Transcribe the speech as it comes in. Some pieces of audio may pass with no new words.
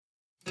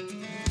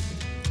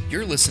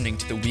You're listening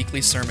to the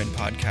weekly sermon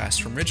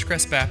podcast from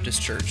Ridgecrest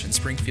Baptist Church in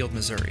Springfield,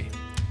 Missouri.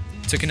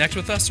 To connect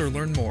with us or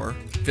learn more,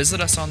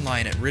 visit us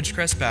online at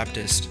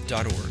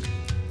ridgecrestbaptist.org.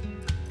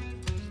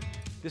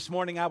 This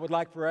morning I would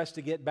like for us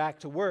to get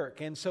back to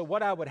work. And so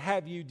what I would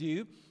have you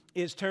do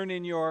is turn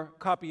in your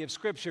copy of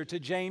Scripture to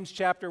James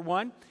chapter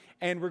 1.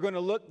 And we're going to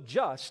look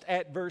just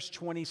at verse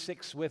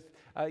 26 with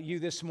you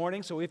this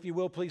morning. So if you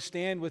will, please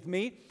stand with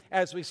me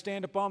as we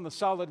stand upon the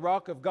solid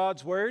rock of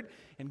God's Word.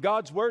 And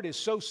God's Word is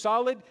so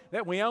solid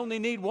that we only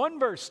need one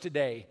verse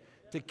today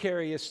to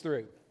carry us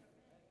through.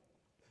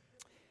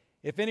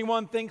 If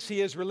anyone thinks he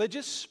is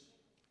religious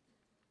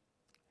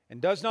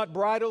and does not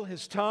bridle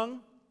his tongue,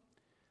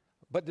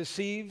 but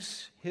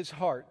deceives his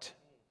heart,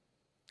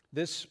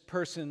 this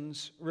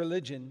person's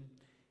religion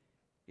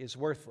is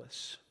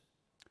worthless.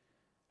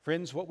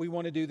 Friends, what we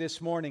want to do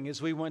this morning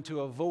is we want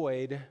to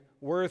avoid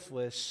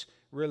worthless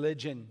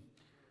religion.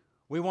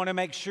 We want to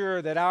make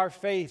sure that our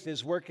faith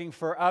is working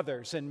for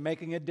others and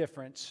making a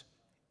difference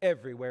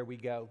everywhere we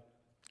go.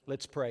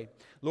 Let's pray.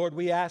 Lord,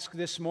 we ask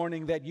this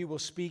morning that you will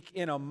speak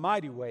in a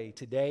mighty way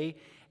today.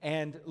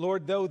 And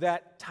Lord, though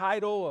that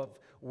title of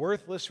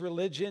worthless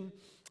religion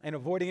and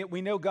avoiding it,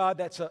 we know, God,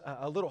 that's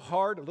a little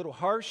hard, a little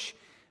harsh.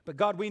 But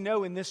God, we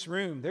know in this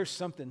room there's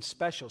something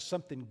special,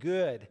 something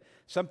good,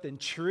 something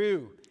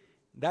true.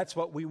 That's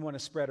what we want to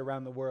spread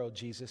around the world,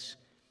 Jesus.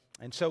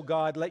 And so,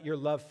 God, let your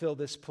love fill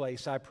this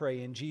place, I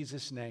pray in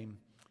Jesus' name.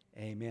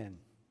 Amen.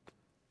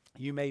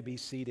 You may be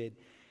seated.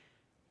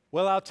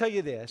 Well, I'll tell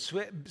you this,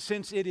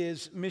 since it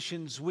is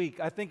Missions Week,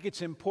 I think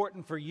it's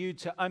important for you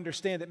to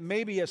understand that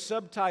maybe a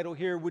subtitle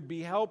here would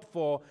be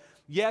helpful.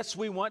 Yes,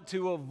 we want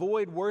to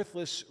avoid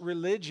worthless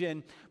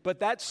religion, but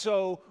that's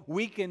so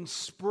we can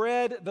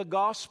spread the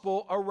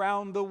gospel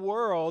around the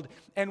world.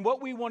 And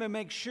what we want to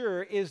make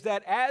sure is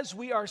that as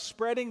we are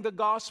spreading the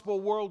gospel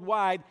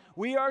worldwide,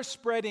 we are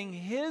spreading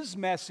His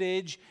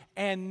message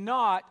and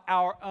not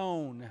our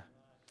own.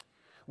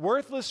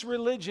 Worthless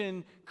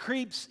religion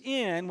creeps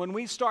in when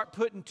we start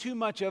putting too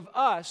much of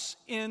us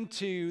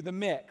into the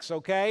mix,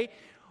 okay?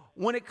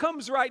 When it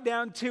comes right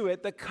down to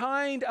it, the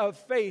kind of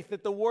faith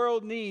that the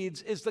world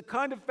needs is the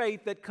kind of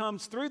faith that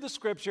comes through the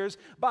Scriptures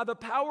by the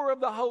power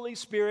of the Holy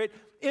Spirit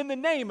in the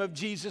name of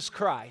Jesus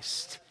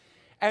Christ.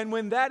 And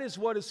when that is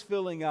what is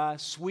filling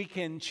us, we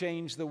can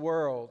change the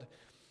world.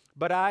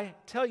 But I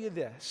tell you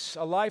this,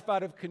 a life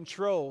out of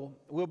control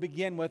will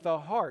begin with a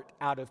heart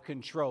out of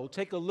control.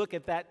 Take a look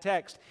at that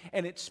text,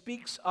 and it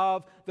speaks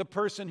of the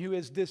person who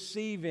is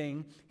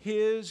deceiving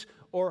his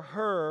or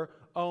her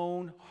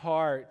own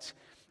heart.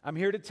 I'm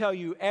here to tell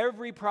you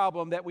every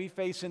problem that we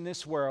face in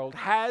this world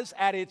has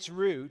at its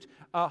root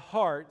a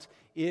heart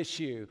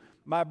issue.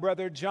 My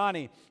brother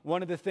Johnny,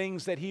 one of the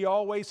things that he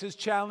always has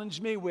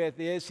challenged me with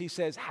is he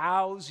says,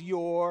 "How's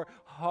your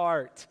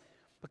heart?"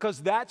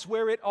 Because that's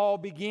where it all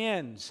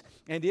begins.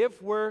 And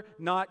if we're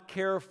not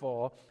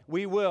careful,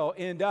 we will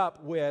end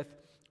up with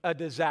a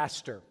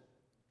disaster.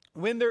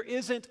 When there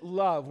isn't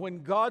love,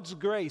 when God's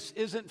grace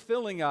isn't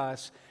filling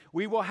us,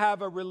 we will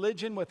have a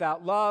religion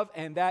without love,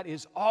 and that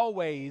is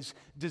always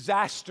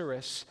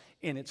disastrous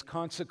in its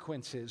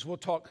consequences. We'll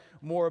talk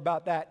more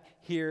about that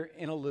here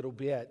in a little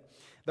bit.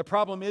 The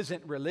problem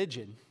isn't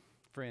religion,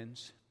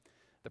 friends.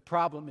 The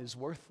problem is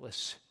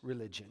worthless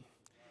religion.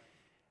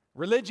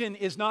 Religion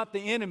is not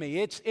the enemy.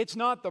 It's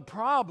not the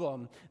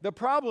problem. The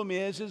problem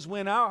is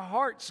when our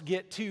hearts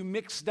get too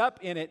mixed up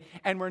in it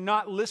and we're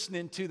not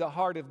listening to the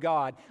heart of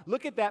God.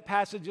 Look at that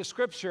passage of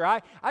Scripture.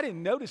 I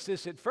didn't notice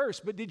this at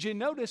first, but did you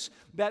notice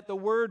that the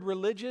word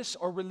religious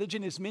or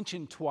religion is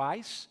mentioned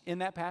twice in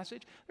that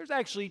passage? There's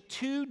actually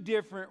two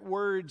different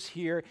words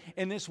here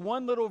in this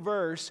one little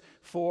verse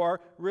for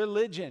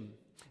religion.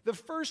 The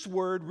first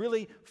word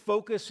really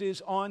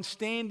focuses on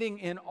standing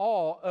in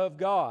awe of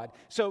God.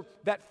 So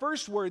that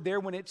first word there,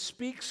 when it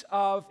speaks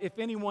of if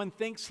anyone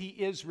thinks he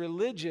is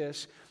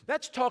religious,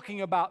 that's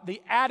talking about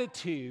the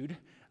attitude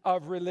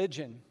of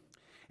religion.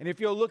 And if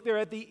you'll look there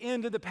at the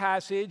end of the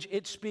passage,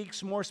 it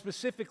speaks more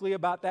specifically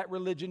about that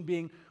religion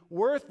being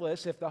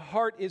worthless if the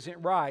heart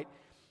isn't right.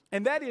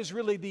 And that is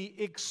really the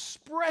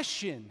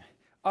expression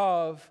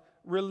of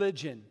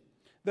religion.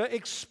 The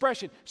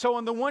expression. So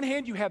on the one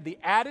hand, you have the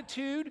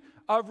attitude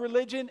of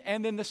religion,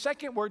 and then the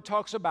second word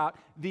talks about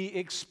the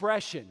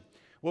expression.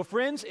 Well,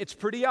 friends, it's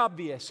pretty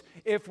obvious.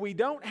 If we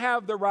don't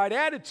have the right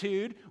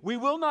attitude, we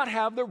will not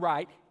have the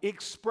right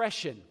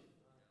expression.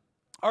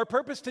 Our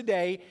purpose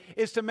today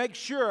is to make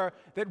sure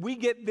that we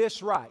get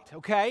this right,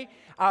 okay?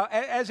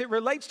 As it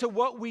relates to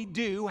what we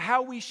do,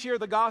 how we share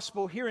the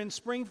gospel here in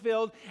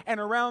Springfield and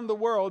around the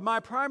world,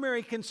 my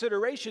primary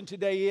consideration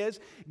today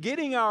is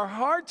getting our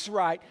hearts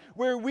right,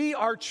 where we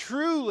are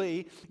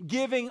truly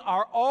giving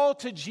our all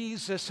to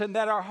Jesus and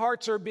that our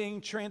hearts are being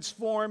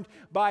transformed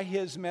by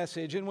His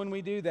message. And when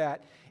we do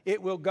that,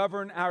 it will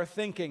govern our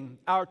thinking,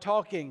 our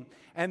talking,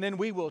 and then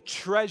we will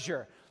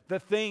treasure the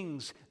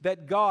things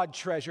that God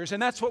treasures.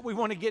 And that's what we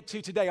want to get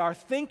to today. Our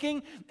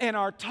thinking and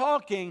our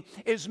talking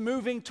is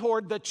moving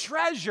toward the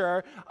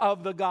treasure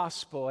of the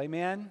gospel.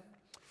 Amen?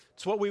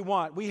 It's what we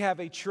want. We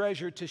have a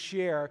treasure to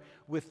share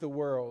with the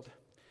world.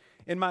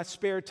 In my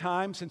spare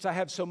time, since I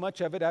have so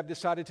much of it, I've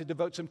decided to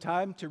devote some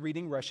time to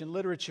reading Russian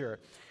literature.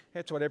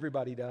 That's what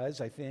everybody does,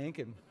 I think.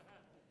 And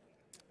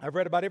I've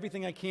read about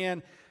everything I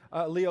can.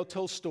 Leo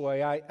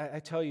Tolstoy,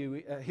 I tell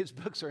you, his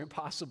books are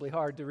impossibly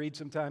hard to read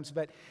sometimes,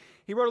 but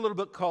he wrote a little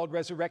book called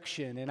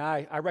Resurrection, and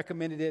I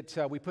recommended it.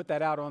 We put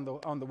that out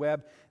on the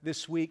web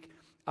this week.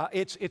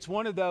 It's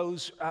one of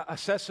those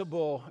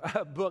accessible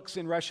books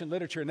in Russian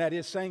literature, and that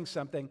is saying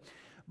something.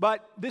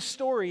 But this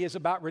story is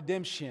about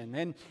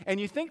redemption. And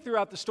you think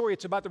throughout the story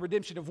it's about the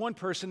redemption of one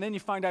person, then you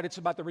find out it's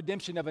about the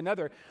redemption of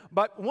another.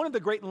 But one of the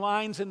great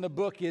lines in the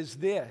book is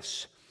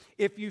this: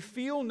 if you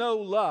feel no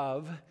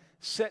love,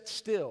 sit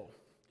still.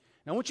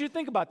 Now I want you to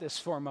think about this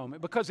for a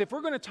moment, because if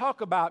we're going to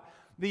talk about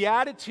the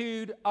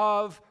attitude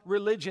of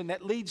religion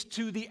that leads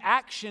to the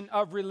action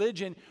of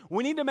religion,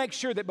 we need to make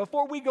sure that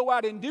before we go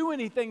out and do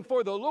anything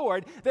for the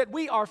Lord, that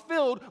we are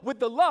filled with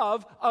the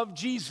love of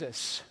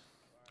Jesus.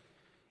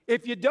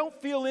 If you don't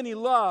feel any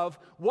love,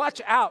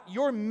 watch out.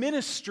 Your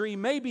ministry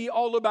may be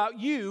all about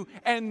you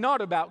and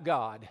not about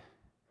God.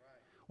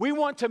 We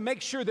want to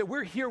make sure that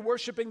we're here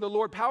worshiping the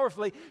Lord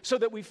powerfully so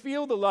that we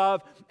feel the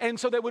love, and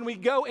so that when we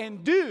go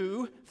and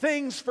do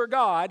things for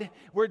God,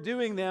 we're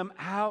doing them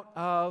out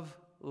of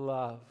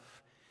love.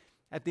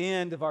 At the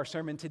end of our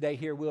sermon today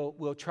here,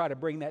 we'll try to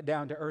bring that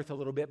down to earth a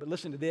little bit. But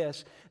listen to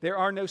this. There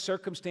are no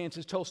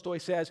circumstances, Tolstoy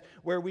says,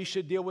 where we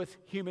should deal with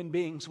human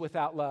beings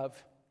without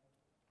love.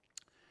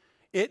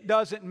 It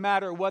doesn't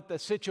matter what the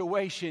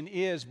situation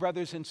is,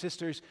 brothers and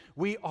sisters,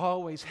 we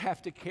always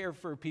have to care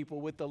for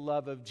people with the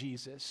love of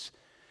Jesus.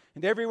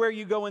 And everywhere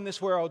you go in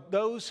this world,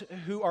 those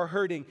who are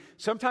hurting,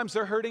 sometimes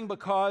they're hurting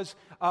because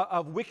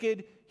of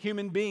wicked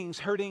human beings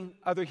hurting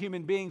other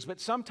human beings,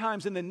 but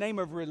sometimes in the name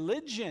of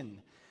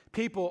religion,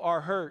 people are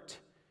hurt.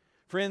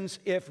 Friends,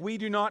 if we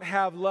do not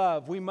have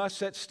love, we must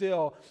sit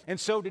still. And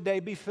so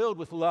today, be filled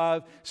with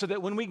love so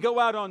that when we go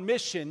out on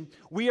mission,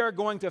 we are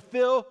going to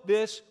fill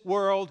this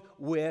world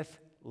with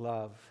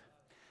love.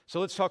 So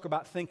let's talk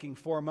about thinking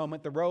for a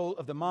moment, the role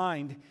of the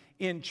mind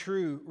in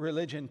true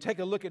religion. Take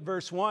a look at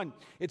verse 1.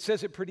 It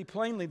says it pretty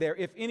plainly there.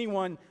 If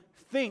anyone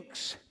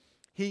thinks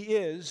he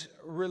is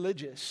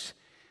religious.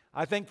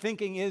 I think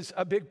thinking is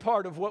a big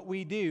part of what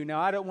we do. Now,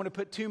 I don't want to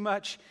put too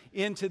much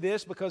into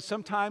this, because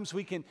sometimes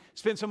we can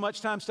spend so much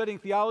time studying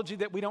theology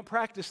that we don't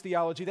practice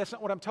theology. That's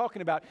not what I'm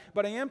talking about.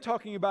 But I am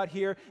talking about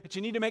here that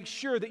you need to make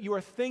sure that you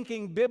are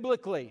thinking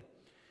biblically.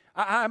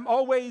 I'm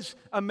always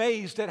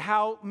amazed at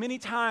how many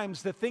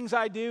times the things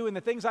I do and the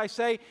things I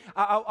say,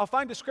 I'll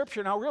find a scripture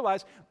and I'll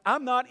realize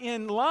I'm not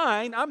in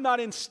line, I'm not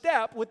in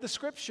step with the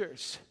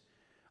scriptures.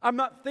 I'm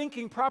not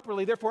thinking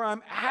properly, therefore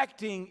I'm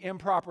acting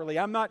improperly.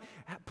 I'm not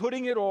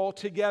putting it all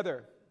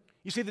together.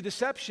 You see, the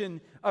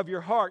deception of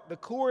your heart, the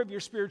core of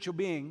your spiritual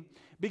being,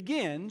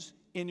 begins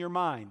in your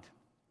mind.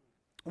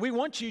 We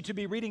want you to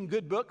be reading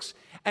good books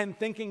and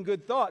thinking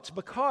good thoughts,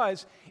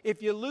 because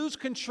if you lose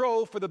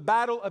control for the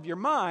battle of your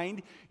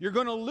mind, you're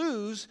going to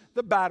lose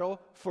the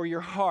battle for your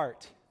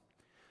heart.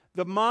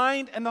 The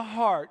mind and the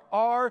heart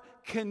are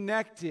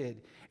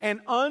connected,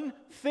 and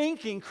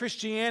unthinking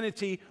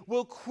Christianity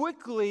will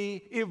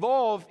quickly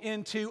evolve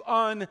into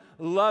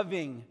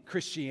unloving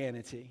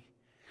Christianity.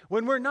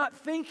 When we're not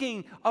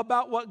thinking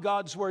about what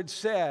God's Word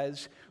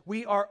says,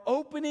 we are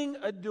opening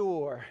a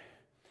door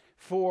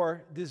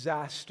for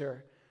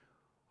disaster.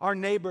 Our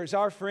neighbors,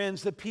 our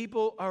friends, the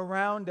people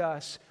around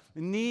us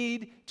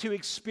need to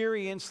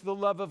experience the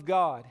love of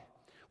God.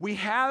 We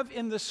have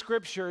in the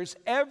Scriptures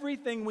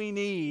everything we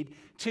need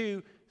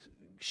to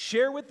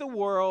share with the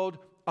world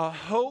a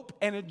hope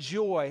and a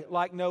joy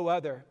like no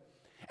other.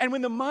 And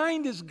when the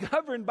mind is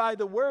governed by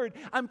the Word,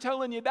 I'm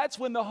telling you, that's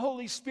when the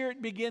Holy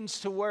Spirit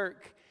begins to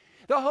work.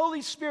 The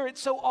Holy Spirit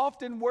so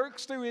often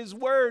works through His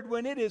Word.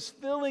 When it is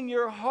filling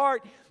your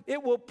heart,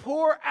 it will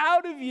pour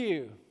out of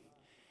you.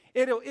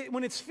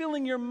 When it's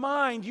filling your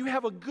mind, you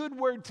have a good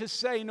word to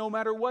say no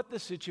matter what the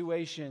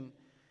situation.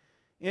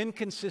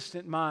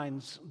 Inconsistent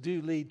minds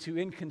do lead to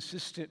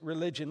inconsistent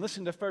religion.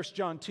 Listen to 1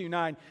 John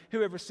 2:9.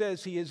 Whoever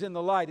says he is in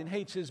the light and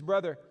hates his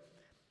brother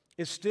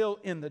is still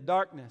in the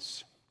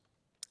darkness.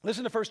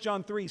 Listen to 1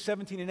 John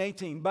 3:17 and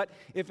 18. But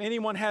if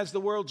anyone has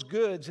the world's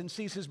goods and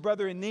sees his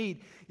brother in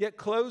need, yet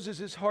closes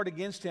his heart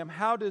against him,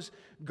 how does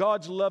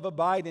God's love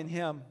abide in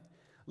him?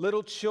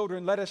 Little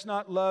children, let us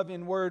not love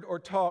in word or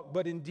talk,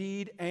 but in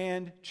deed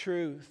and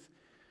truth.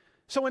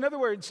 So in other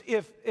words,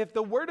 if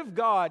the Word of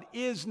God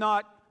is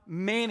not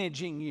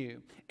managing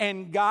you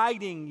and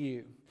guiding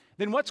you,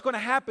 then what's going to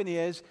happen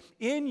is,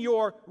 in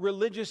your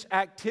religious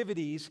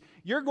activities,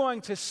 you're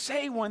going to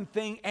say one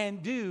thing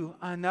and do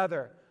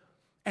another.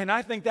 And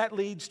I think that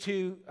leads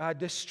to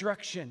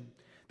destruction.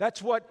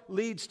 That's what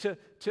leads to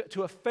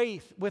a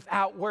faith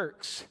without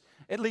works,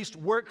 at least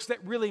works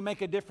that really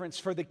make a difference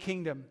for the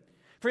kingdom.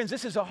 Friends,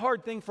 this is a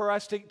hard thing for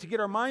us to get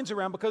our minds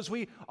around, because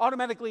we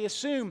automatically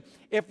assume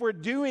if we're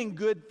doing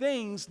good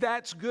things,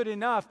 that's good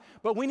enough.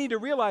 But we need to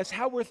realize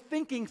how we're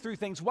thinking through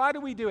things. Why do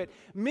we do it?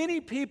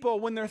 Many people,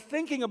 when they're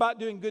thinking about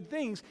doing good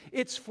things,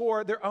 it's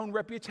for their own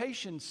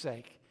reputation's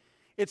sake.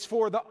 It's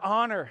for the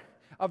honor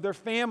of their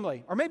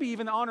family, or maybe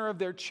even the honor of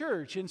their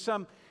church in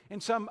some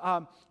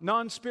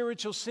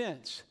non-spiritual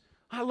sense.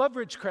 I love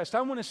Ridgecrest.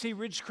 I want to see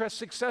Ridgecrest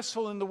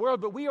successful in the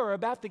world, but we are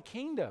about the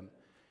kingdom.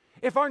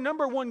 If our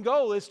number one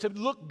goal is to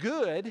look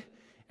good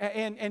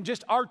and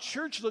just our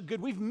church look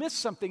good, we've missed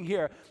something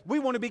here. We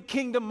want to be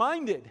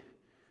kingdom-minded.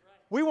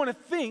 We want to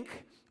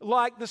think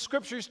like the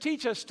Scriptures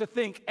teach us to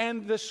think,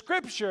 and the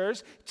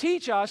Scriptures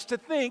teach us to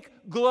think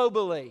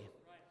globally,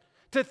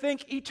 to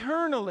think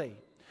eternally,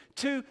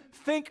 to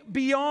think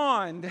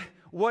beyond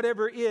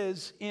whatever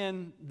is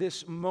in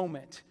this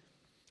moment.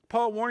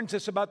 Paul warns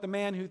us about the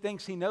man who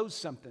thinks he knows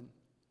something.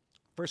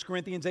 1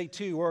 Corinthians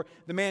 8:2, or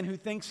the man who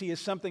thinks he is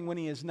something when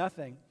he is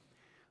nothing.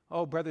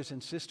 Oh, brothers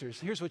and sisters,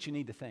 here's what you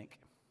need to think.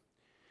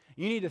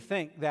 You need to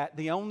think that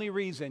the only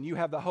reason you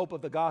have the hope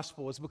of the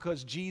gospel is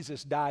because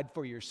Jesus died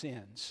for your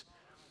sins.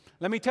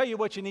 Let me tell you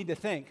what you need to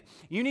think.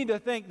 You need to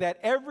think that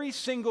every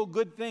single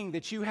good thing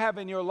that you have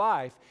in your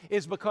life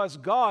is because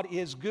God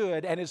is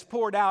good and has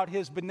poured out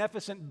His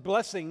beneficent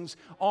blessings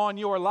on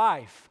your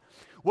life.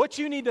 What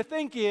you need to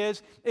think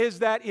is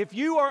that if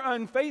you are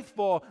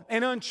unfaithful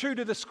and untrue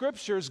to the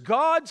Scriptures,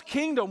 God's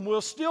kingdom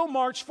will still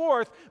march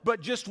forth,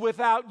 but just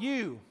without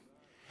you.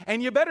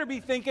 And you better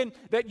be thinking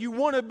that you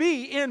want to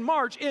be in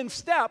march, in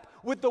step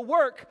with the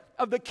work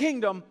of the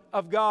kingdom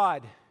of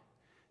God.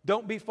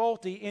 Don't be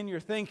faulty in your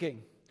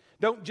thinking.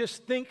 Don't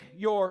just think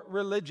you're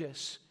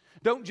religious.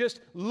 Don't just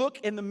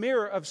look in the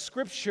mirror of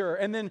Scripture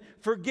and then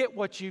forget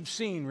what you've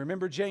seen.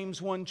 Remember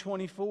James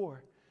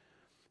 1:24.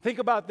 Think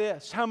about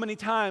this. How many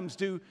times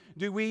do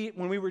we,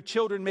 when we were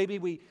children, maybe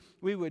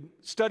we would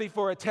study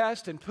for a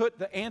test and put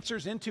the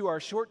answers into our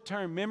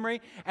short-term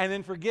memory and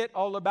then forget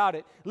all about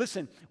it?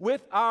 Listen,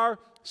 with our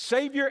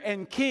Savior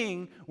and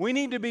King, we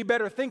need to be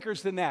better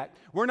thinkers than that.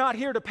 We're not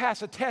here to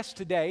pass a test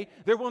today.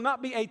 There will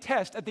not be a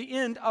test at the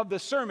end of the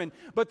sermon,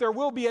 but there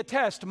will be a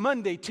test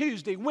Monday,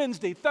 Tuesday,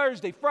 Wednesday,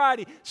 Thursday,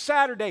 Friday,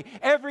 Saturday.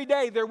 Every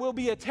day there will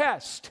be a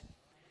test.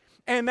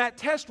 And that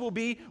test will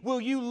be,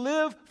 will you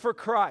live for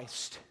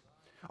Christ?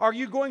 Are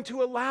you going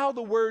to allow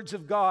the words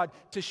of God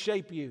to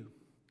shape you?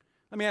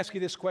 Let me ask you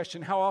this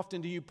question. How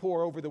often do you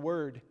pore over the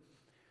Word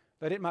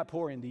that it might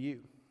pour into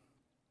you?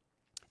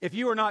 If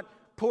you are not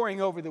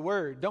pouring over the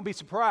Word, don't be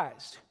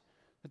surprised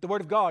that the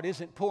Word of God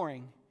isn't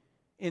pouring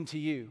into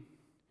you.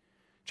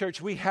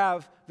 Church, we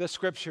have the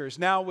Scriptures.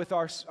 Now with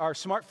our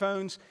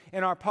smartphones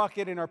in our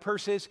pocket, in our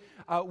purses,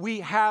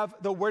 we have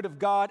the Word of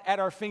God at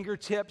our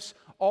fingertips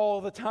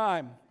all the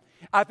time.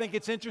 I think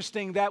it's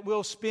interesting that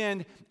we'll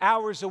spend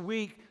hours a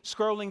week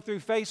scrolling through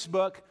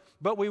Facebook,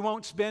 but we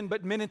won't spend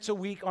but minutes a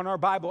week on our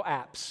Bible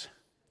apps.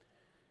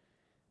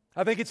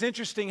 I think it's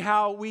interesting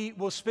how we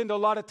will spend a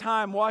lot of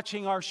time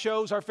watching our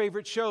shows, our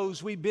favorite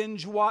shows. We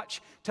binge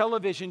watch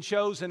television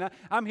shows, and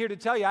I'm here to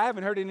tell you, I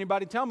haven't heard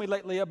anybody tell me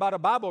lately about a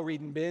Bible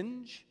reading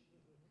binge.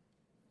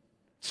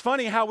 It's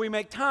funny how we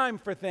make time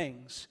for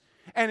things.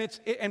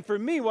 And for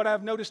me, what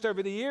I've noticed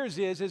over the years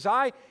is as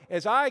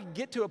I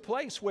get to a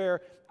place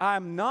where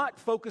I'm not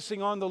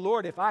focusing on the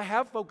Lord, if I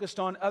have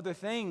focused on other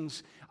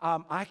things,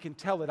 I can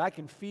tell it, I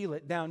can feel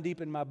it down deep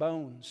in my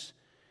bones.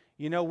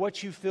 You know,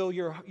 what you fill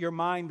your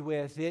mind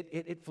with,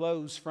 it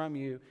flows from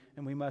you,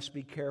 and we must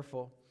be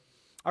careful.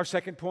 Our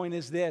second point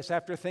is this.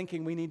 After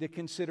thinking, we need to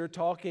consider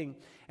talking,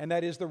 and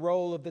that is the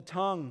role of the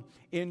tongue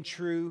in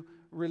true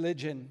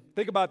religion.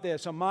 Think about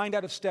this. A mind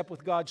out of step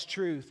with God's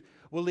truth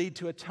will lead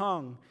to a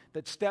tongue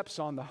that steps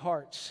on the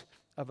hearts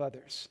of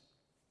others.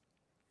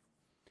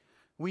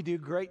 We do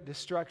great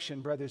destruction,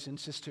 brothers and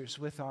sisters,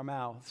 with our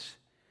mouths.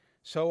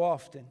 So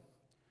often,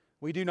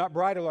 we do not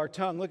bridle our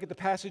tongue. Look at the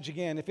passage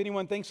again. If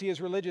anyone thinks he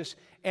is religious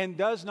and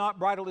does not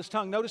bridle his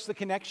tongue, notice the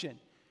connection.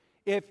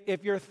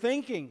 If you're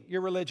thinking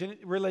you're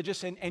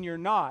religious and you're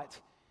not,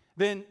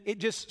 then it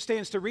just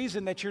stands to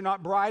reason that you're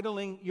not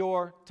bridling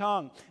your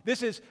tongue.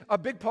 This is a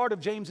big part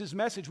of James's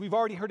message. We've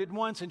already heard it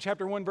once in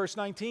chapter 1, verse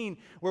 19,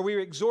 where we are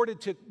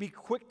exhorted to be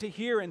quick to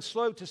hear and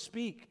slow to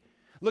speak.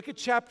 Look at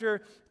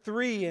chapter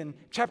 3 and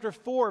chapter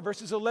 4,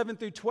 verses 11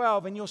 through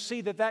 12, and you'll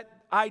see that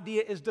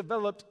idea is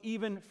developed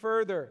even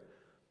further.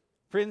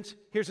 Friends,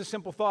 here's a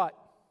simple thought.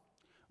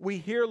 We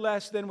hear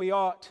less than we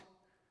ought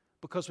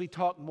because we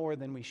talk more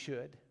than we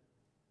should.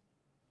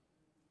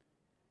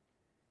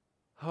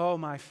 Oh,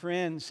 my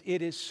friends,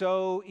 it is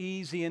so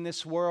easy in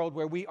this world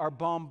where we are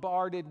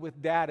bombarded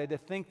with data to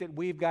think that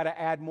we've got to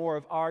add more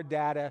of our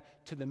data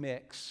to the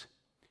mix.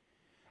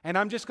 And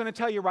I'm just going to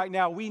tell you right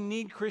now, we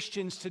need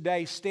Christians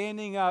today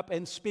standing up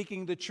and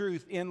speaking the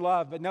truth in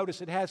love. But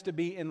notice, it has to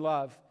be in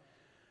love.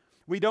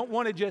 We don't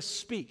want to just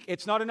speak.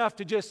 It's not enough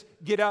to just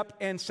get up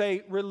and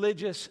say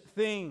religious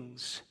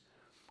things.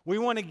 We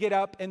want to get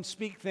up and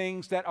speak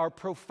things that are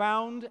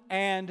profound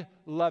and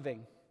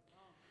loving.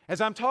 As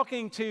I'm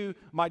talking to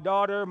my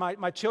daughter,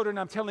 my children,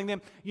 I'm telling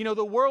them, you know,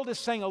 the world is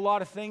saying a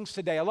lot of things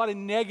today, a lot of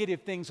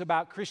negative things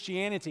about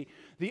Christianity.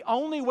 The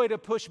only way to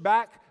push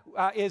back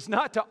is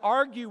not to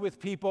argue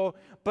with people,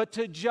 but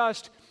to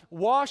just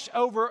wash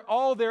over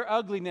all their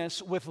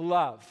ugliness with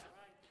love.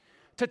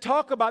 To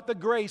talk about the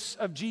grace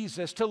of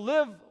Jesus, to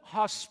live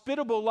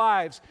hospitable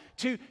lives,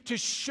 to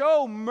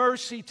show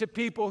mercy to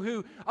people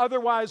who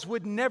otherwise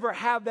would never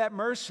have that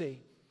mercy.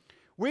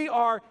 We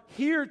are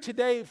here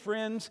today,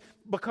 friends,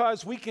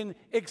 because we can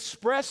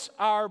express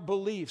our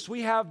beliefs.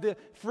 We have the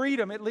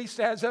freedom, at least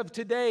as of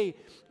today,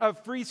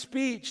 of free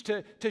speech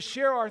to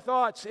share our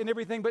thoughts and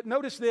everything. But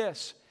notice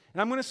this,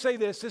 and I'm going to say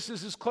this. This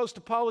is as close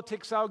to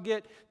politics I'll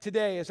get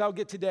today.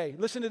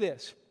 Listen to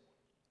this.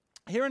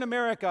 Here in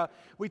America,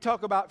 we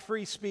talk about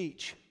free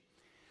speech.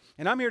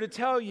 And I'm here to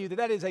tell you that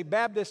that is a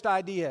Baptist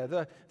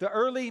idea. The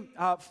early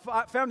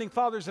founding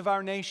fathers of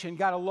our nation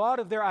got a lot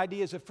of their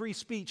ideas of free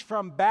speech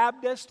from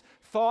Baptist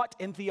thought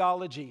and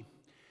theology.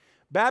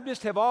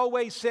 Baptists have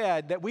always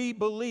said that we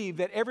believe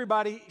that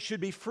everybody should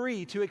be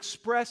free to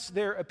express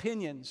their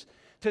opinions,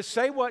 to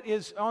say what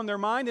is on their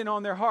mind and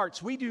on their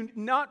hearts. We do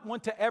not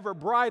want to ever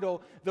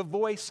bridle the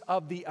voice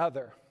of the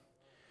other.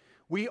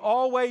 We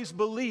always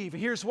believe,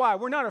 here's why,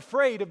 we're not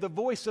afraid of the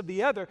voice of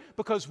the other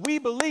because we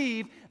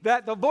believe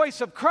that the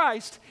voice of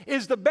Christ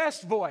is the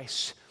best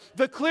voice,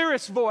 the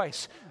clearest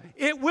voice.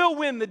 It will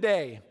win the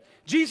day.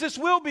 Jesus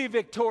will be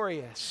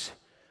victorious.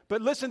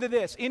 But listen to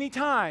this,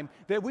 anytime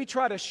that we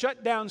try to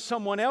shut down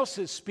someone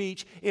else's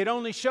speech, it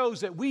only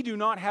shows that we do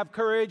not have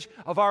courage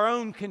of our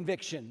own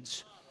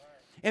convictions.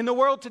 In the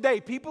world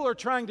today, people are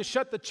trying to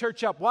shut the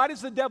church up. Why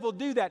does the devil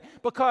do that?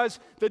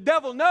 Because the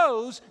devil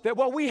knows that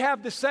what we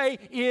have to say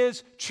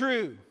is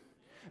true.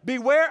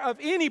 Beware of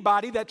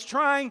anybody that's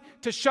trying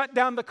to shut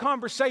down the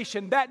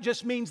conversation. That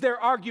just means their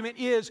argument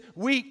is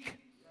weak.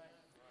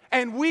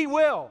 And we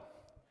will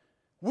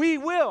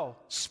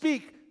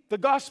speak the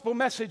gospel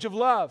message of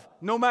love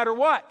no matter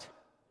what.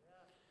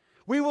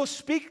 We will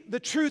speak the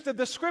truth of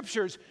the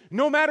scriptures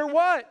no matter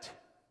what.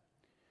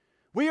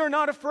 We are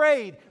not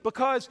afraid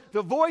because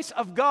the voice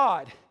of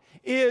God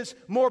is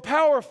more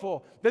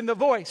powerful than the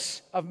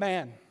voice of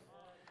man.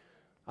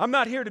 I'm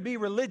not here to be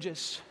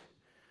religious.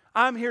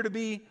 I'm here to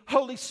be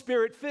Holy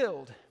Spirit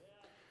filled.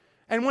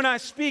 And when I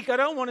speak, I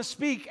don't want to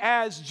speak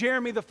as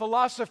Jeremy the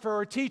philosopher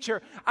or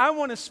teacher. I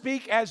want to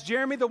speak as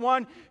Jeremy, the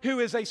one who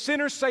is a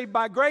sinner saved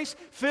by grace,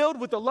 filled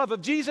with the love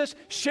of Jesus,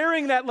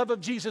 sharing that love of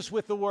Jesus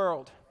with the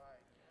world.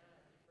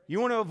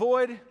 You want to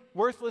avoid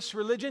worthless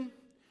religion?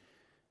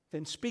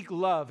 Then speak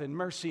love and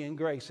mercy and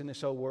grace in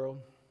this old world.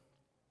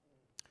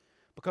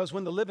 Because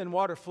when the living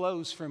water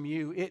flows from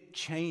you, it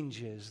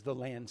changes the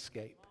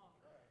landscape.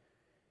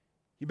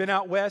 You've been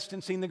out west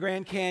and seen the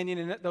Grand Canyon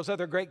and those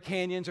other great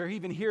canyons, or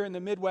even here in the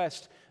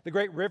Midwest, the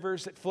great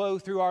rivers that flow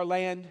through our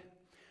land.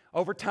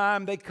 Over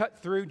time, they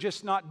cut through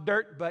just not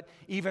dirt, but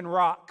even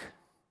rock.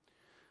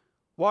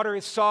 Water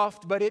is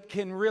soft, but it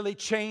can really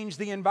change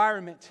the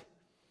environment.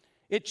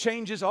 It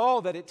changes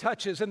all that it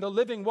touches. And the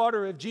living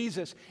water of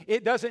Jesus,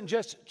 it doesn't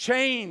just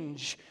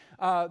change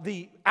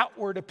the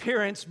outward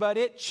appearance, but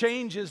it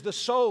changes the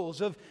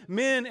souls of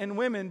men and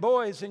women,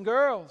 boys and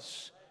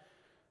girls.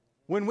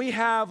 When we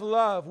have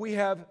love, we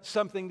have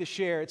something to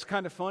share. It's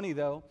kind of funny,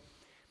 though.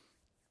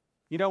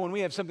 You know, when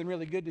we have something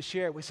really good to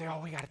share, we say, oh,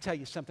 we got to tell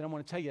you something. I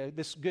want to tell you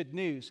this good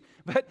news.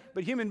 But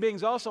human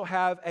beings also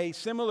have a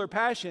similar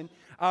passion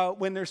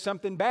when there's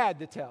something bad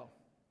to tell.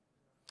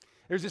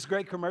 There's this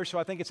great commercial,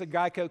 I think it's a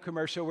Geico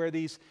commercial, where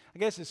these, I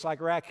guess it's like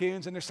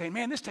raccoons, and they're saying,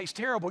 man, this tastes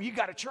terrible. You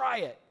got to try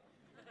it.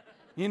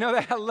 You know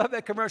that? I love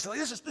that commercial.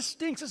 This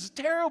stinks. This is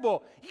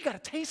terrible. You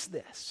got to taste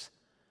this.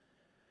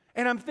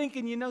 And I'm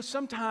thinking, you know,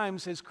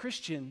 sometimes as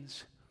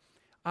Christians,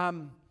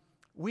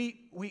 we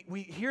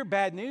hear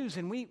bad news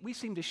and we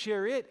seem to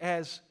share it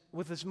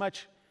with as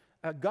much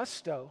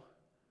gusto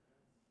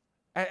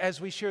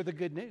as we share the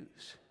good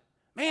news.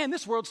 Man,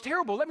 this world's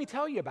terrible. Let me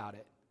tell you about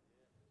it.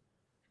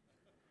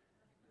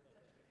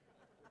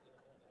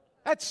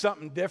 That's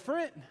something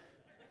different.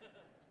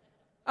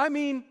 I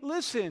mean,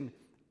 listen,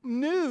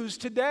 news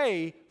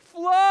today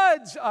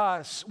floods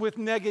us with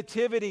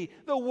negativity.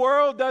 The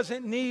world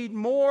doesn't need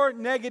more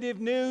negative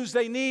news.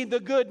 They need the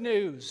good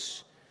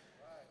news.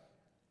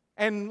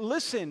 And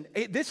listen,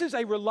 this is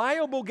a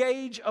reliable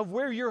gauge of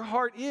where your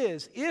heart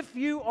is. If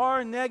you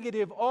are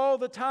negative all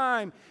the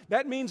time,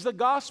 that means the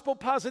gospel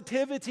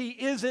positivity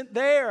isn't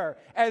there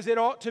as it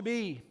ought to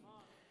be.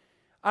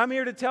 I'm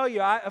here to tell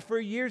you, for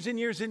years and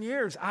years and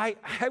years, I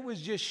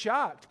was just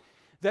shocked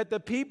that the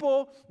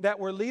people that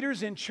were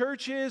leaders in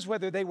churches,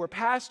 whether they were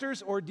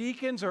pastors or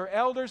deacons or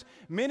elders,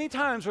 many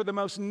times were the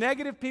most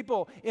negative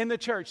people in the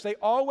church. They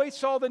always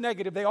saw the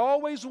negative. They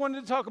always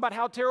wanted to talk about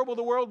how terrible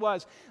the world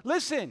was.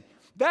 Listen,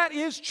 that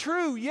is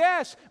true,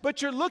 yes,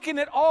 but you're looking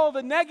at all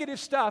the negative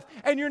stuff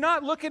and you're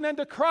not looking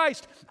unto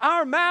Christ.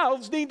 Our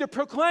mouths need to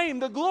proclaim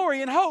the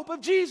glory and hope of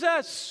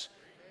Jesus.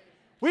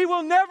 We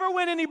will never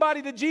win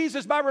anybody to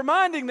Jesus by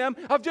reminding them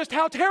of just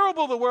how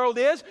terrible the world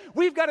is.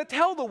 We've got to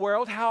tell the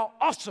world how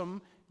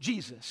awesome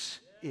Jesus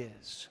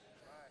is.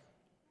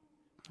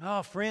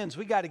 Oh, friends,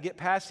 we got to get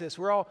past this.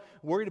 We're all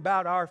worried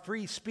about our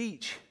free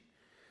speech.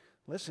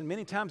 Listen,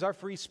 many times our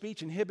free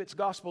speech inhibits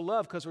gospel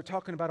love because we're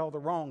talking about all the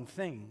wrong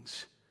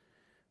things.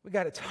 We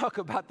got to talk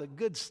about the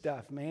good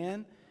stuff,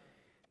 man.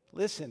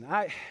 Listen,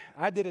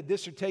 I did a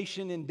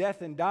dissertation in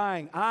death and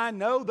dying. I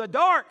know the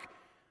dark,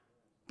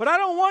 But I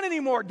don't want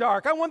any more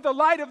dark. I want the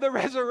light of the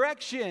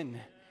resurrection.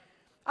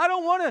 I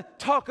don't want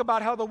to talk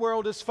about how the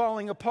world is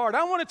falling apart.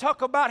 I want to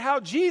talk about how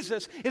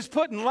Jesus is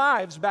putting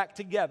lives back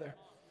together.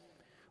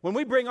 When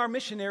we bring our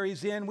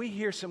missionaries in, we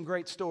hear some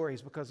great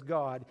stories because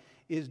God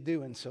is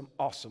doing some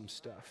awesome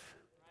stuff.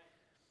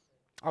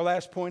 Our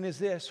last point is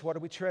this: what are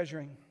we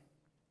treasuring?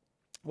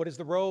 What is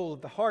the role of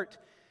the heart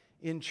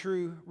in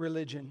true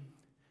religion?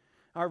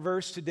 Our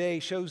verse today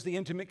shows the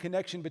intimate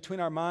connection between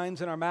our minds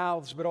and our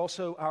mouths, but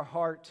also our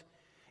heart.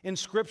 In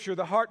Scripture,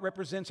 the heart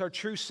represents our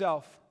true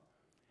self,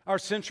 our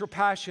central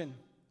passion,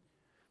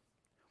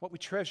 what we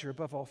treasure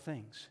above all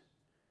things.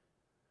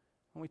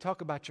 When we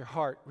talk about your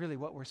heart, really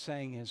what we're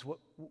saying is,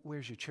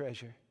 where's your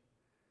treasure?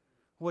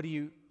 What do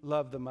you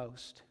love the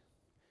most?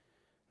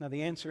 Now,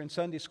 the answer in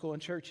Sunday school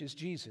and church is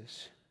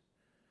Jesus.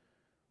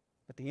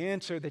 But the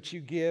answer that you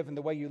give and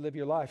the way you live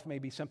your life may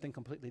be something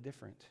completely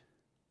different.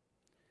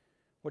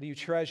 What do you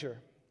treasure?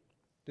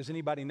 Does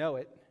anybody know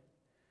it?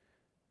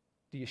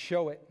 Do you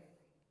show it?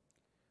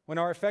 When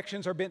our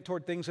affections are bent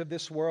toward things of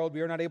this world, we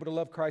are not able to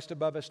love Christ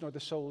above us nor the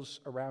souls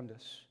around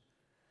us.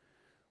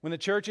 When the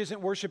church isn't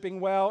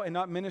worshiping well and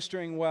not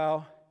ministering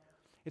well,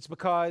 it's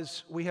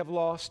because we have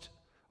lost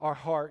our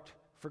heart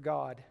for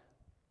God.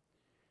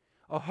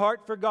 A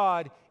heart for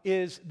God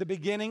is the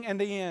beginning and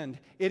the end.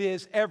 It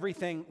is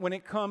everything when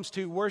it comes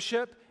to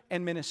worship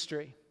and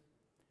ministry.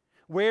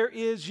 Where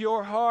is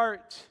your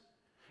heart?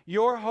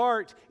 Your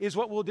heart is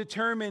what will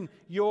determine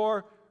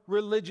your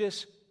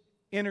religious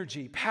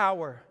energy,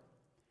 power.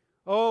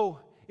 Oh,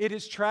 it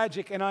is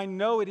tragic, and I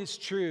know it is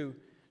true.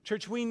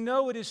 Church, we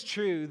know it is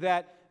true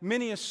that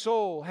many a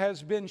soul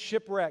has been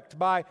shipwrecked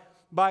by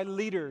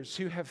leaders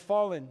who have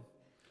fallen.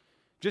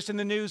 Just in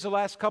the news the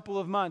last couple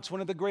of months, one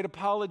of the great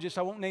apologists,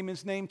 I won't name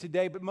his name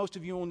today, but most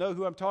of you will know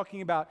who I'm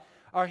talking about,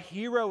 a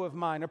hero of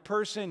mine, a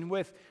person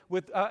with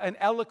an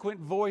eloquent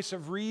voice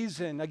of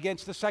reason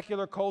against the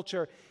secular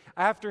culture.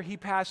 After he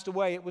passed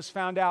away, it was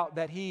found out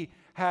that he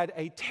had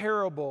a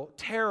terrible,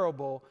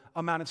 terrible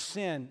amount of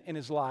sin in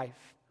his life.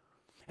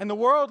 And the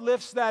world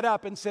lifts that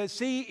up and says,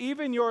 see,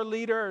 even your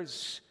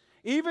leaders,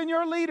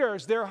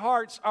 their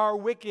hearts are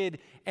wicked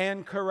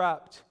and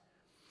corrupt.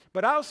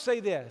 But I'll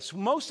say this,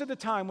 most of the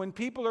time when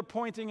people are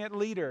pointing at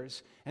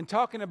leaders and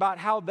talking about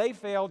how they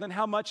failed and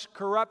how much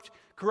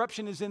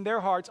corruption is in their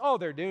hearts, all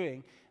they're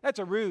doing, that's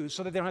a ruse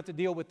so that they don't have to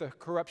deal with the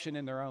corruption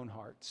in their own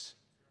hearts.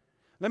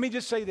 Let me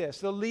just say this,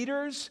 the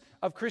leaders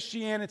of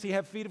Christianity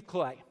have feet of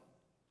clay.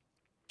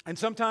 And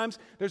sometimes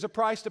there's a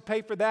price to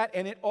pay for that,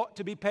 and it ought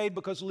to be paid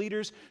because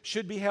leaders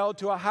should be held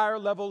to a higher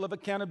level of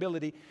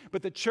accountability.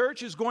 But the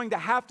church is going to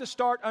have to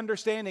start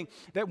understanding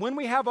that when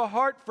we have a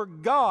heart for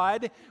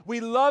God, we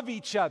love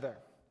each other.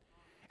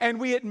 And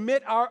we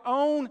admit our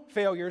own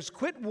failures.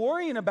 Quit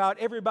worrying about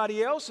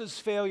everybody else's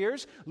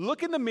failures.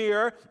 Look in the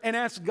mirror and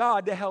ask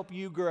God to help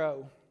you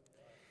grow.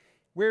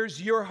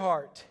 Where's your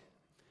heart?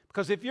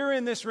 Because if you're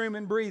in this room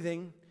and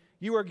breathing,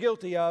 you are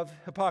guilty of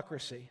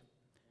hypocrisy.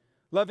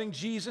 Loving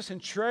Jesus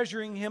and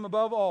treasuring Him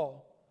above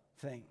all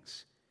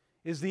things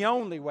is the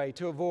only way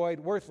to avoid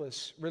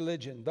worthless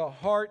religion. The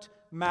heart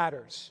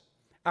matters.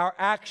 Our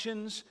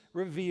actions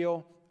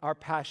reveal our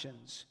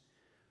passions.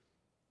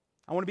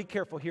 I want to be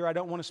careful here. I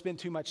don't want to spend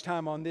too much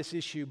time on this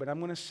issue, but I'm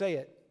going to say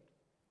it.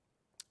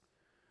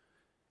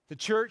 The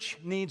church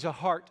needs a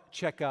heart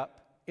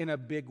checkup in a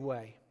big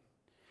way.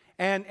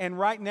 And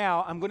right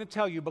now, I'm going to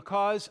tell you,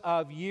 because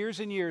of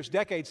years and years,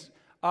 decades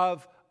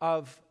of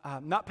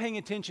not paying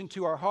attention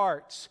to our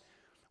hearts,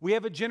 we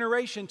have a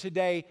generation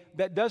today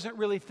that doesn't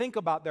really think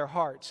about their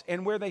hearts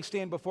and where they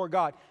stand before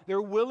God. They're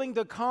willing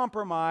to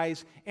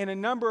compromise in a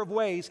number of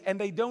ways, and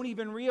they don't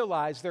even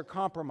realize they're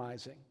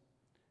compromising.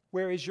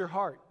 Where is your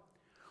heart?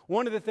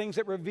 One of the things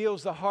that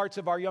reveals the hearts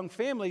of our young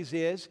families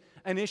is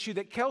an issue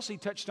that Kelsey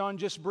touched on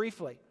just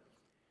briefly.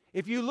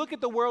 If you look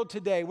at the world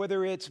today,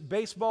 whether it's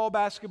baseball,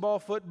 basketball,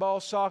 football,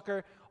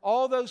 soccer,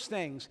 all those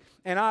things,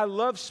 and I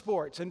love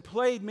sports and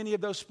played many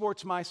of those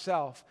sports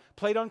myself,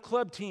 played on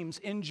club teams,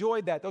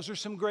 enjoyed that. Those are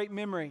some great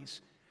memories.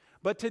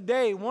 But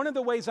today, one of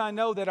the ways I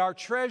know that our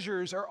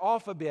treasures are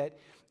off a bit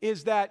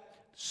is that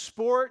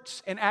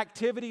sports and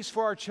activities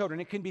for our children,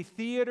 it can be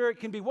theater, it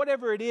can be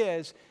whatever it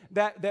is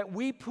that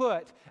we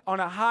put on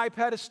a high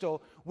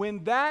pedestal,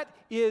 when that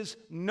is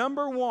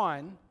number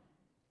one,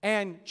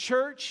 and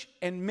church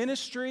and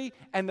ministry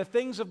and the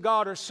things of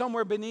God are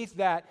somewhere beneath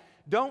that,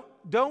 don't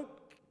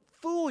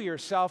fool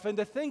yourself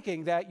into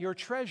thinking that your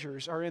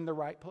treasures are in the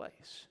right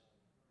place.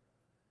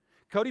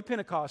 Cody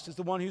Pentecost is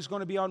the one who's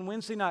going to be on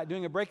Wednesday night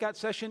doing a breakout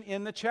session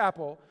in the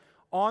chapel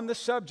on the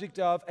subject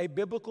of a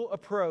biblical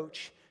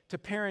approach to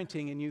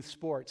parenting in youth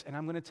sports. And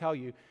I'm going to tell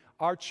you,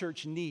 our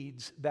church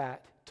needs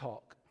that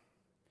talk.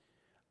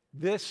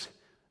 This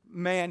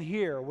man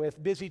here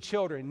with busy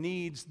children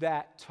needs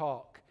that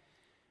talk.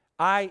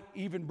 I,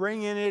 even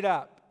bringing it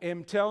up,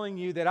 am telling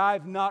you that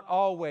I've not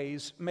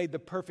always made the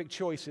perfect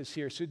choices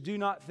here. So do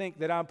not think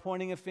that I'm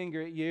pointing a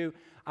finger at you.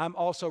 I'm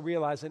also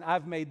realizing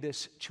I've made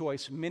this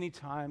choice many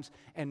times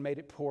and made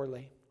it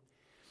poorly.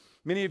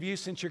 Many of you,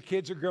 since your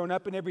kids are grown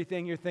up and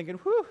everything, you're thinking,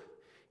 whew,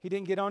 he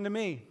didn't get on to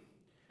me.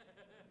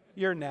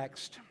 You're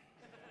next.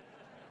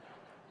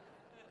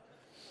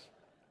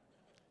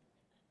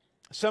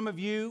 Some of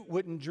you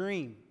wouldn't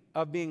dream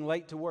of being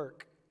late to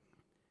work,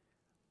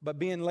 but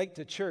being late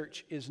to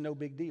church is no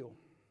big deal.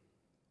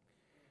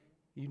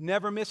 You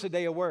never miss a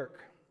day of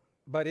work,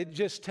 but it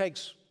just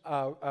takes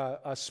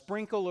a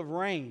sprinkle of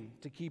rain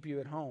to keep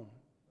you at home.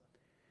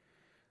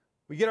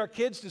 We get our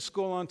kids to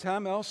school on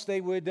time, else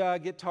they would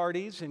get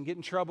tardies and get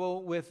in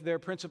trouble with their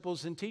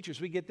principals and teachers.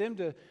 We get them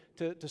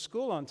to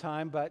school on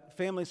time, but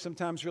families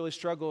sometimes really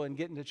struggle in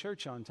getting to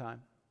church on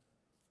time.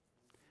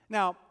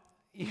 Now,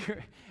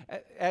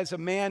 as a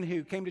man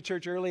who came to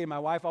church early and my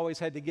wife always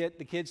had to get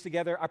the kids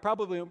together, I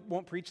probably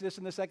won't preach this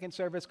in the second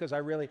service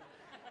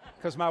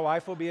because my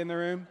wife will be in the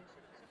room.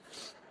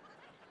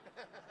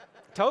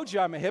 Told you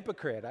I'm a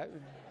hypocrite. I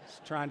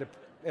was trying to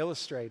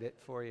illustrate it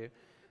for you.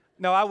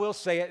 No, I will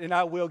say it and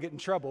I will get in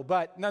trouble,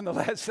 but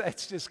nonetheless,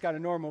 that's just kind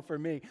of normal for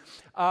me.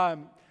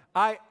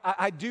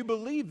 I do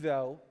believe,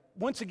 though,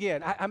 once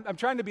again, I'm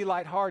trying to be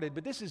lighthearted,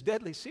 but this is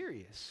deadly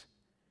serious.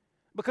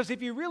 Because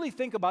if you really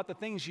think about the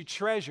things you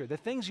treasure, the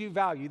things you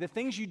value, the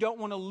things you don't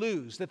want to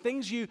lose, the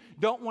things you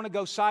don't want to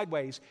go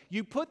sideways,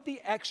 you put the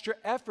extra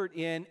effort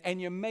in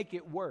and you make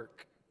it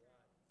work.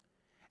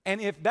 And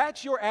if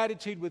that's your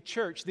attitude with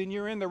church, then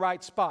you're in the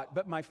right spot.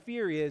 But my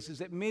fear is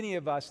that many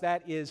of us,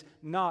 that is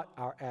not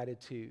our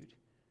attitude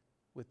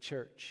with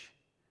church,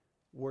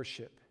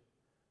 worship,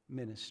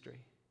 ministry.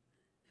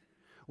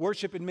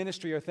 Worship and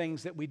ministry are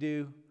things that we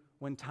do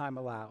when time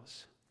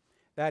allows.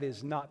 That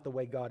is not the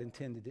way God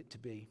intended it to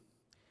be.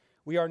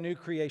 We are new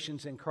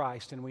creations in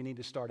Christ, and we need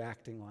to start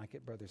acting like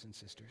it, brothers and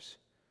sisters.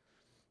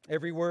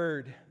 Every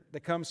word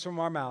that comes from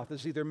our mouth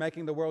is either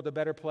making the world a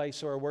better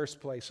place or a worse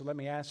place. So let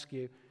me ask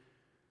you,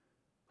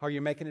 are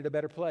you making it a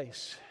better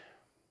place?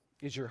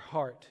 Is your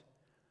heart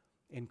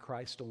in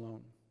Christ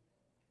alone?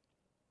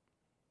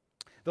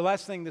 The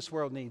last thing this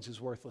world needs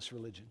is worthless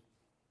religion.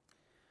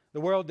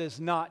 The world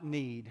does not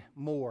need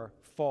more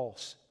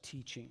false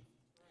teaching.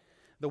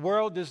 The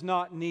world does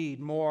not need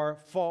more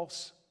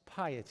false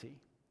piety.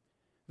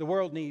 The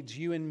world needs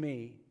you and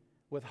me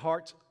with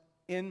hearts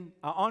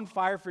on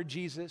fire for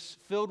Jesus,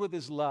 filled with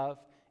His love,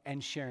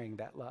 and sharing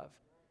that love.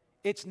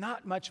 It's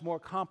not much more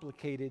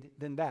complicated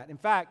than that. In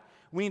fact,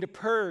 we need to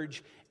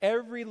purge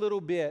every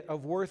little bit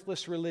of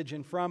worthless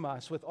religion from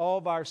us with all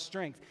of our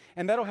strength.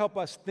 And that'll help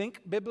us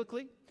think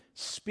biblically,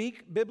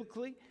 speak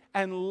biblically,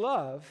 and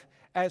love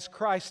as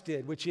Christ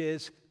did, which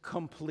is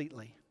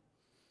completely.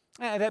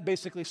 And that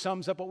basically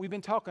sums up what we've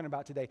been talking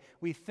about today.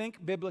 We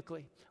think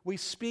biblically, we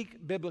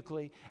speak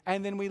biblically,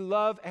 and then we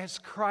love as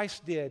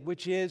Christ did,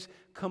 which is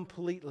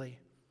completely.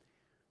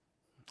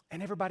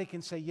 And everybody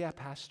can say, yeah,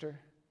 Pastor,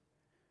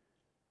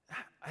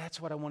 that's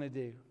what I want to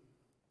do.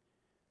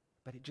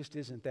 But it just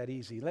isn't that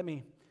easy.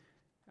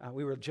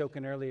 We were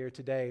joking earlier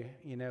today,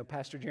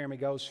 Pastor Jeremy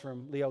goes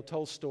from Leo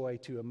Tolstoy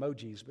to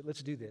emojis, but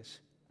let's do this.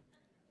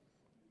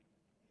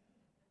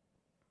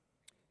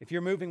 If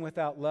you're moving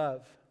without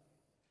love,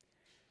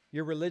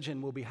 your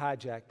religion will be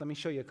hijacked. Let me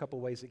show you a couple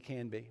ways it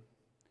can be.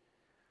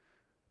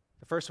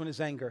 The first one is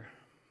anger.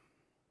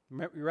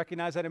 You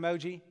recognize that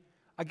emoji?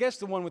 I guess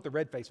the one with the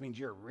red face means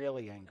you're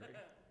really angry.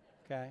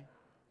 Okay?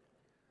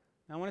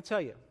 Now I want to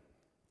tell you,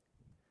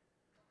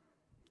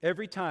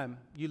 every time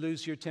you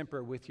lose your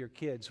temper with your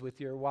kids, with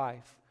your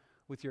wife,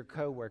 with your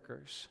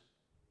coworkers,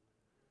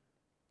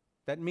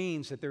 that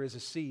means that there is a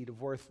seed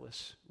of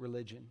worthless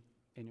religion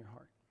in your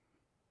heart.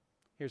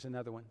 Here's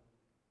another one.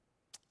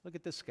 Look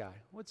at this guy.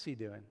 What's he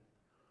doing?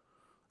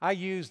 I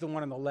use the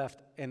one on the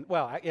left, and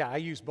I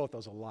use both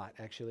those a lot,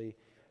 actually,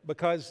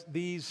 because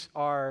these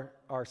are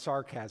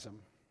sarcasm.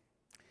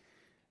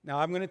 Now,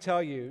 I'm going to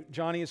tell you,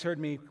 Johnny has heard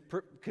me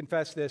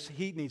confess this.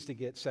 He needs to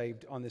get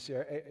saved on this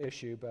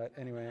issue, but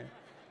anyway,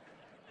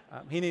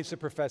 he needs to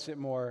profess it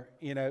more.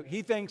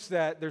 He thinks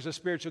that there's a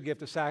spiritual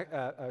gift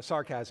of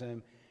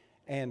sarcasm,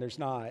 and there's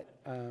not.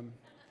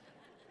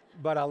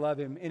 But I love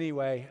him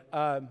anyway.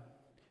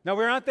 No,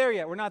 we're not there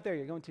yet. We're not there.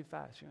 You're going too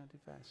fast. You're going too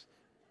fast.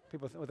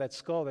 People with that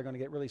skull, they're going to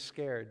get really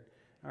scared.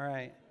 All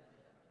right.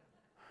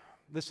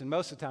 Listen,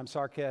 most of the time,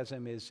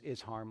 sarcasm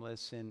is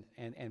harmless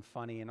and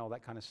funny and all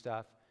that kind of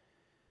stuff.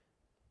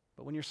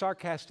 But when you're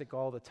sarcastic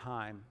all the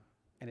time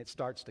and it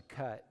starts to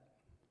cut,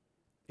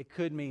 it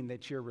could mean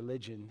that your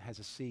religion has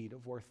a seed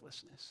of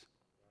worthlessness.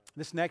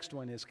 This next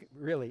one is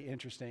really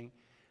interesting.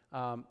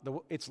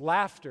 It's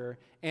laughter,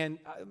 and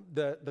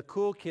the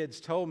cool kids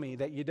told me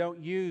that you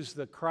don't use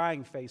the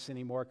crying face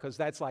anymore because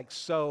that's like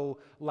so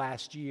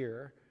last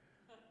year.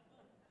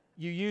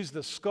 You use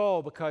the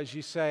skull because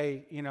you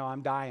say,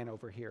 I'm dying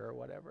over here or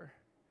whatever.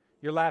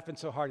 You're laughing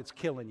so hard it's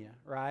killing you,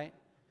 right?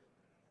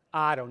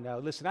 I don't know.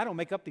 Listen, I don't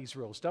make up these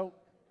rules. Don't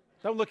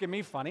look at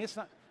me funny. It's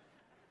not.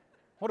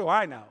 What do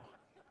I know?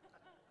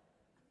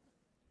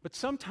 But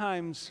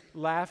sometimes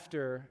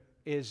laughter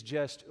is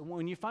just,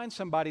 when you find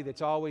somebody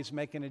that's always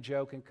making a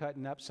joke and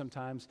cutting up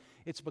sometimes,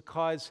 it's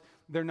because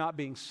they're not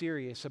being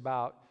serious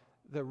about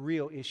the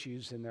real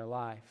issues in their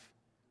life.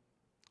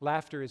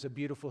 Laughter is a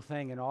beautiful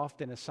thing and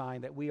often a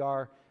sign that we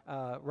are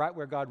right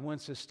where God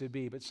wants us to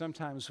be, but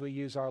sometimes we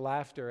use our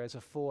laughter as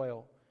a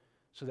foil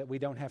so that we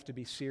don't have to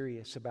be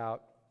serious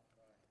about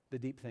the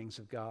deep things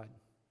of God.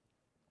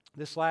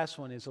 This last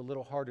one is a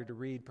little harder to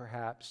read,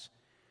 perhaps,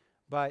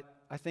 but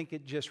I think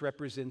it just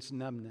represents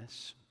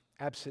numbness,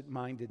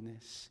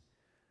 absent-mindedness.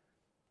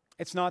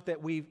 It's not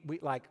that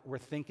we're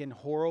thinking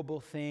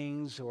horrible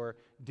things or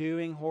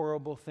doing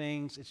horrible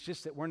things. It's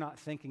just that we're not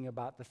thinking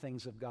about the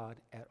things of God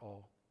at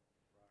all.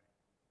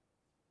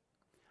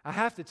 I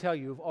have to tell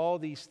you, of all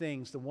these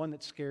things, the one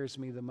that scares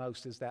me the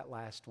most is that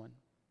last one.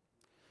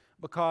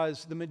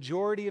 Because the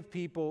majority of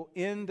people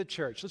in the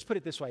church, let's put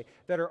it this way,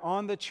 that are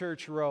on the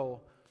church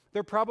roll,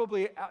 they're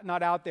probably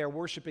not out there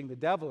worshiping the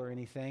devil or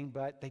anything,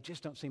 but they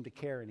just don't seem to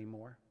care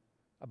anymore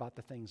about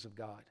the things of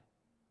God.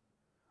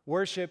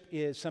 Worship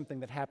is something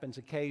that happens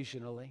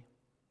occasionally.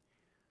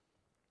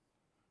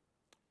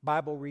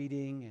 Bible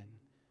reading and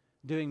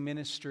doing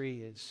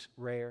ministry is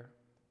rare.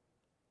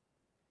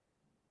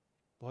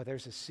 Boy,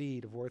 there's a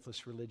seed of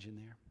worthless religion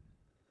there.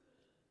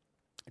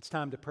 It's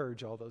time to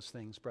purge all those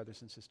things,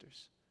 brothers and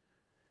sisters.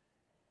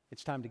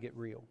 It's time to get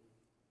real.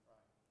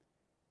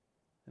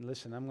 And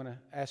listen, I'm going to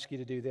ask you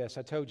to do this.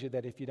 I told you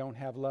that if you don't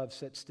have love,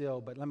 sit still.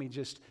 But let me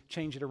just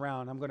change it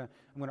around. I'm going to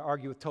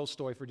argue with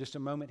Tolstoy for just a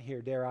moment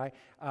here, dare I?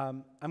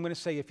 I'm going to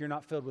say if you're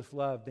not filled with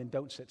love, then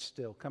don't sit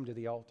still. Come to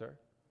the altar.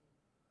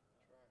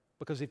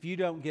 Because if you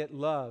don't get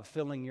love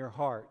filling your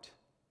heart,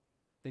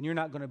 then you're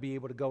not going to be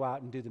able to go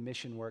out and do the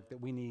mission work that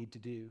we need to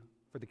do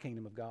for the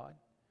kingdom of God.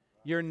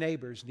 Your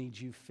neighbors need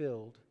you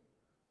filled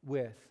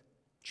with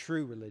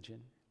true religion,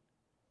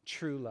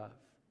 true love,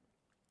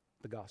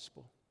 the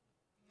gospel.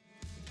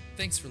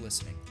 Thanks for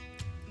listening.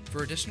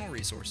 For additional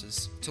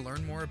resources, to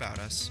learn more about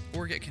us,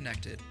 or get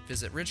connected,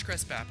 visit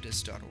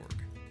ridgecrestbaptist.org.